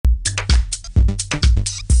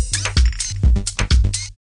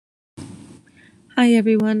Hi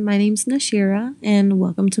everyone, my name's Nashira and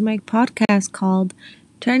welcome to my podcast called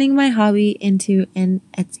Turning My Hobby into an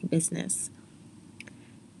Etsy Business.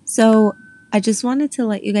 So, I just wanted to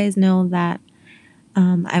let you guys know that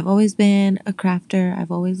I've always been a crafter.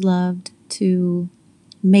 I've always loved to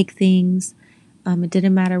make things. It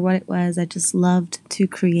didn't matter what it was, I just loved to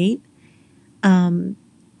create. Um,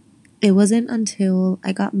 it wasn't until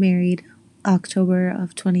I got married, October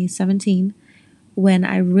of 2017, when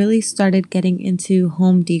I really started getting into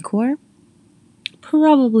home decor.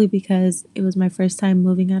 Probably because it was my first time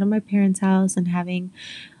moving out of my parents' house and having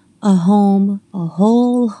a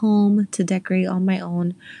whole home to decorate on my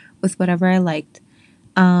own with whatever I liked.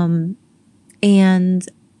 Um, and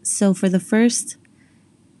so for the first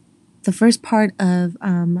part of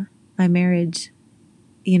my marriage,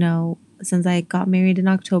 since I got married in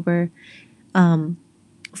October, um,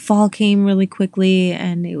 fall came really quickly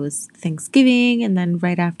and it was Thanksgiving, and then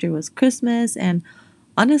right after was Christmas. And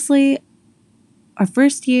honestly, our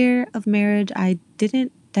first year of marriage, I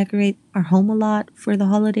didn't decorate our home a lot for the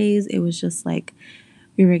holidays. It was just like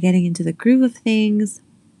we were getting into the groove of things.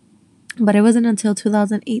 But it wasn't until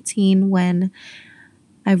 2018 when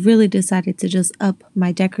I really decided to just up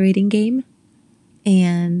my decorating game.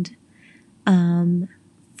 And um,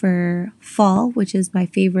 for fall, which is my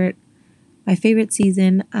favorite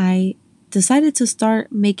season, I decided to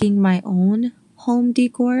start making my own home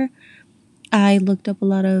decor. I looked up a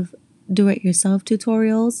lot of do-it-yourself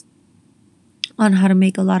tutorials on how to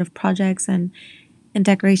make a lot of projects and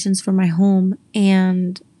decorations for my home.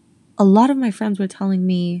 And a lot of my friends were telling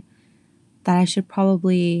me that I should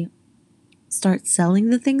probably start selling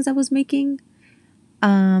the things I was making.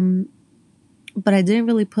 Um, but I didn't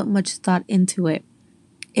really put much thought into it.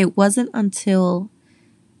 It wasn't until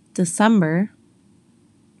December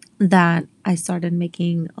that I started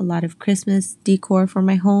making a lot of Christmas decor for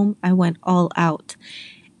my home. I went all out.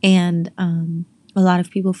 And a lot of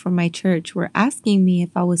people from my church were asking me if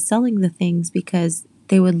I was selling the things because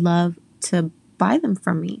they would love to buy them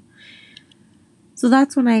from me. So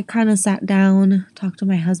that's when I kind of sat down, talked to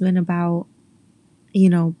my husband about,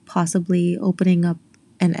 possibly opening up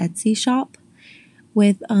an Etsy shop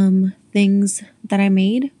with things that I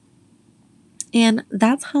made. And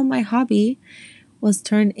that's how my hobby was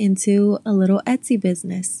turned into a little Etsy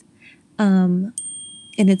business. Um,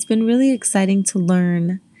 and it's been really exciting to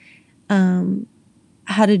learn um,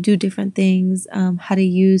 how to do different things, how to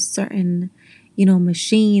use certain,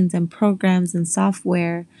 machines and programs and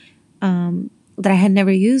software that I had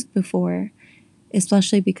never used before,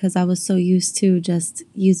 especially because I was so used to just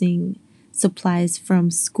using supplies from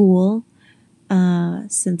school,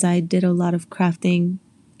 since I did a lot of crafting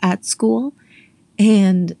at school.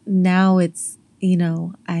 And now it's,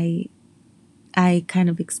 I kind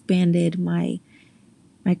of expanded my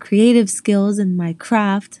creative skills and my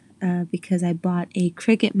craft because I bought a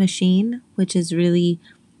Cricut machine, which is really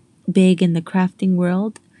big in the crafting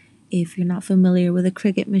world. If you're not familiar with a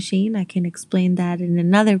Cricut machine, I can explain that in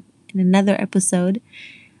another episode.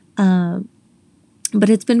 Um, but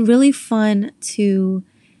it's been really fun to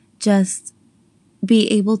just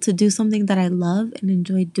be able to do something that I love and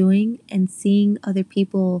enjoy doing, and seeing other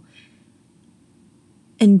people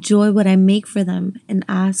enjoy what I make for them and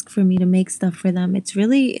ask for me to make stuff for them. It's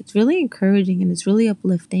really encouraging and it's really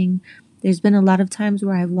uplifting. There's been a lot of times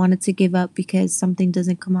where I've wanted to give up because something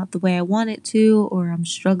doesn't come out the way I want it to, or I'm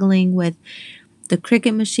struggling with the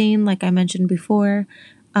Cricut machine, like I mentioned before.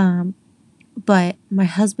 But my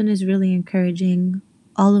husband is really encouraging.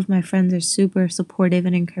 All of my friends are super supportive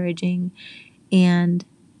and encouraging. And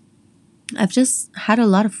I've just had a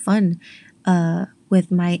lot of fun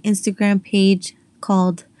with my Instagram page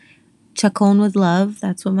called Chacon with Love.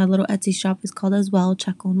 That's what my little Etsy shop is called as well,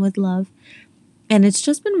 Chacon with Love. And it's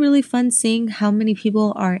just been really fun seeing how many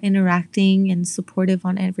people are interacting and supportive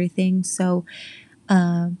on everything. So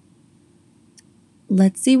uh,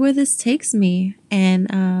 let's see where this takes me.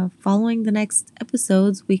 And following the next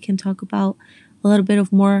episodes, we can talk about a little bit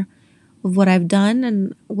of more of what I've done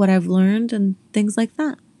and what I've learned and things like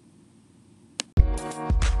that.